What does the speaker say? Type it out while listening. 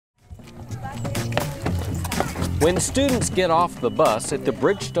When students get off the bus at the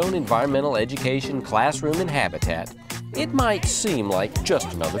Bridgestone Environmental Education Classroom and Habitat, it might seem like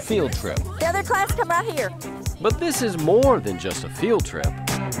just another field trip. The other class, come right here. But this is more than just a field trip.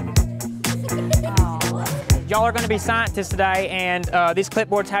 Y'all are going to be scientists today, and these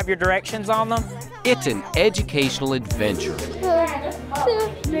clipboards have your directions on them. It's an educational adventure.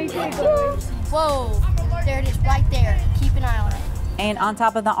 Whoa, there it is right there. Keep an eye on it. And on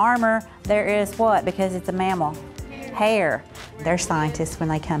top of the armor, there is what? Because it's a mammal. Hair. They're scientists when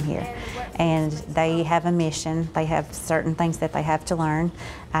they come here. And they have a mission. They have certain things that they have to learn.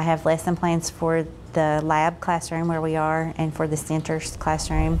 I have lesson plans for the lab classroom where we are, and for the center's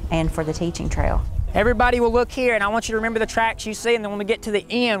classroom, and for the teaching trail. Everybody will look here, and I want you to remember the tracks you see, and then when we get to the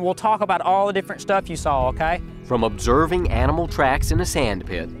end, we'll talk about all the different stuff you saw, okay? From observing animal tracks in a sand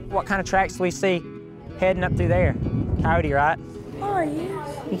pit. What kind of tracks do we see heading up through there? Coyote, right? Oh,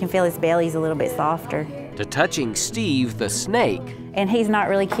 yes. You can feel his belly's a little bit softer. To touching Steve the snake. And he's not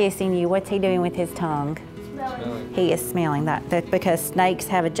really kissing you. What's he doing with his tongue? He is smelling that because snakes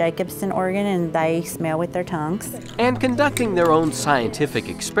have a Jacobson organ and they smell with their tongues. And conducting their own scientific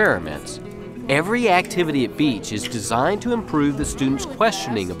experiments. Every activity at BEECH is designed to improve the students'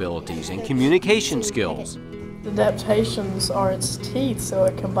 questioning abilities and communication skills. The adaptations are its teeth, so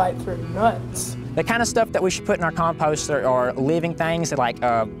it can bite through nuts. The kind of stuff that we should put in our compost are living things like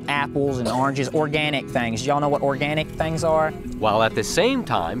apples and oranges, organic things. Y'all know what organic things are? While at the same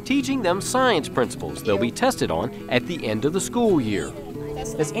time teaching them science principles they'll be tested on at the end of the school year.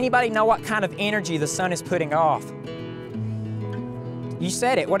 Does anybody know what kind of energy the sun is putting off? You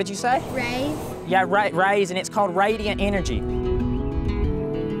said it. What did you say? Rays. Yeah, rays, and it's called radiant energy.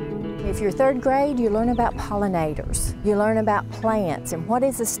 If you're third grade, you learn about pollinators. You learn about plants. And what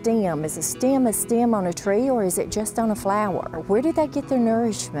is a stem? Is a stem on a tree, or is it just on a flower? Where do they get their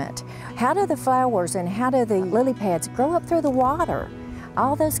nourishment? How do the flowers and how do the lily pads grow up through the water?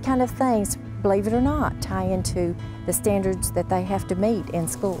 All those kind of things, believe it or not, tie into the standards that they have to meet in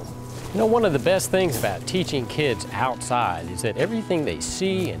school. You know, one of the best things about teaching kids outside is that everything they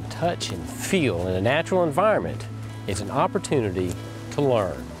see and touch and feel in a natural environment is an opportunity to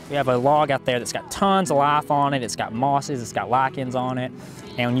learn. We have a log out there that's got tons of life on it. It's got mosses, it's got lichens on it,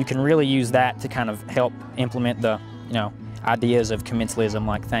 and you can really use that to kind of help implement the, ideas of commensalism,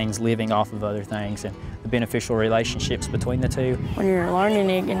 like things living off of other things and the beneficial relationships between the two. When you're learning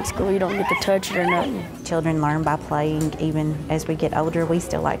it in school, you don't get to touch it or nothing. Children learn by playing. Even as we get older, we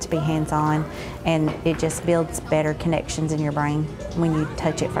still like to be hands-on, and it just builds better connections in your brain when you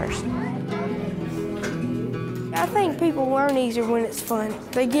touch it first. I think people learn easier when it's fun.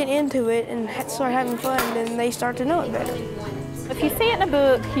 They get into it and start having fun, then they start to know it better. If you see it in a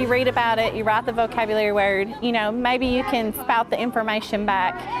book, you read about it, you write the vocabulary word, maybe you can spout the information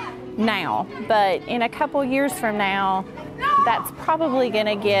back now, but in a couple years from now, that's probably going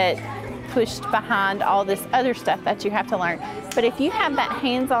to get pushed behind all this other stuff that you have to learn. But if you have that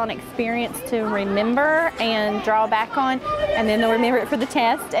hands-on experience to remember and draw back on, and then they'll remember it for the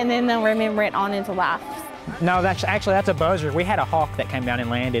test, and then they'll remember it on into life. No, that's a buzzard. We had a hawk that came down and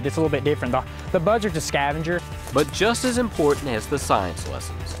landed. It's a little bit different. The buzzard's a scavenger. But just as important as the science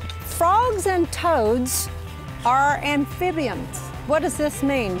lessons. Frogs and toads are amphibians. What does this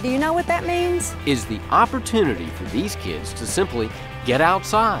mean? Do you know what that means? Is the opportunity for these kids to simply get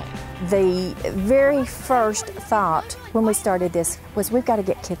outside. The very first thought when we started this was we've got to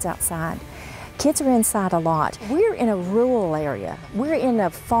get kids outside. Kids are inside a lot. We're in a rural area. We're in a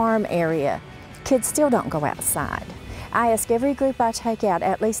farm area. Kids still don't go outside. I ask every group I take out,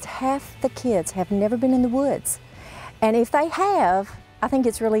 at least half the kids have never been in the woods. And if they have, I think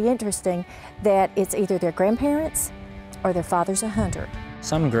it's really interesting that it's either their grandparents or their father's a hunter.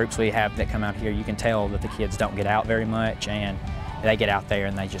 Some groups we have that come out here, you can tell that the kids don't get out very much, and they get out there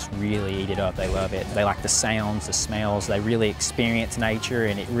and they just really eat it up. They love it. They like the sounds, the smells. They really experience nature,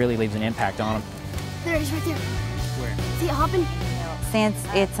 and it really leaves an impact on them. There it is right there. Where? See it hopping? Since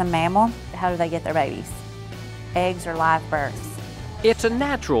it's a mammal, how do they get their babies? Eggs or live births? It's a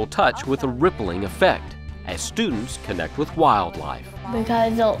natural touch with a rippling effect as students connect with wildlife.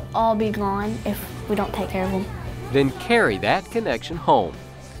 Because they'll all be gone if we don't take care of them. Then carry that connection home.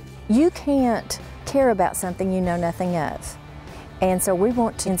 You can't care about something you know nothing of. And so we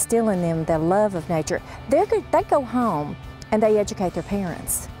want to instill in them the love of nature. They go home and they educate their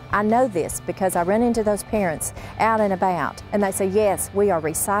parents. I know this because I run into those parents out and about, and they say, yes, we are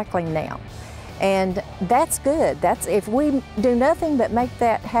recycling now. And that's good. That's, if we do nothing but make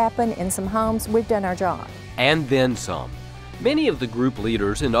that happen in some homes, we've done our job. And then some. Many of the group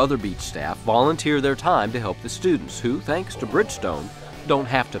leaders and other BEECH staff volunteer their time to help the students who, thanks to Bridgestone, don't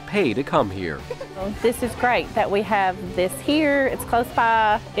have to pay to come here. This is great that we have this here. It's close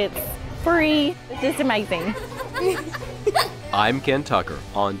by. It's free. It's just amazing. I'm Ken Tucker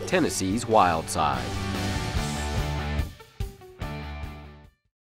on Tennessee's Wild Side.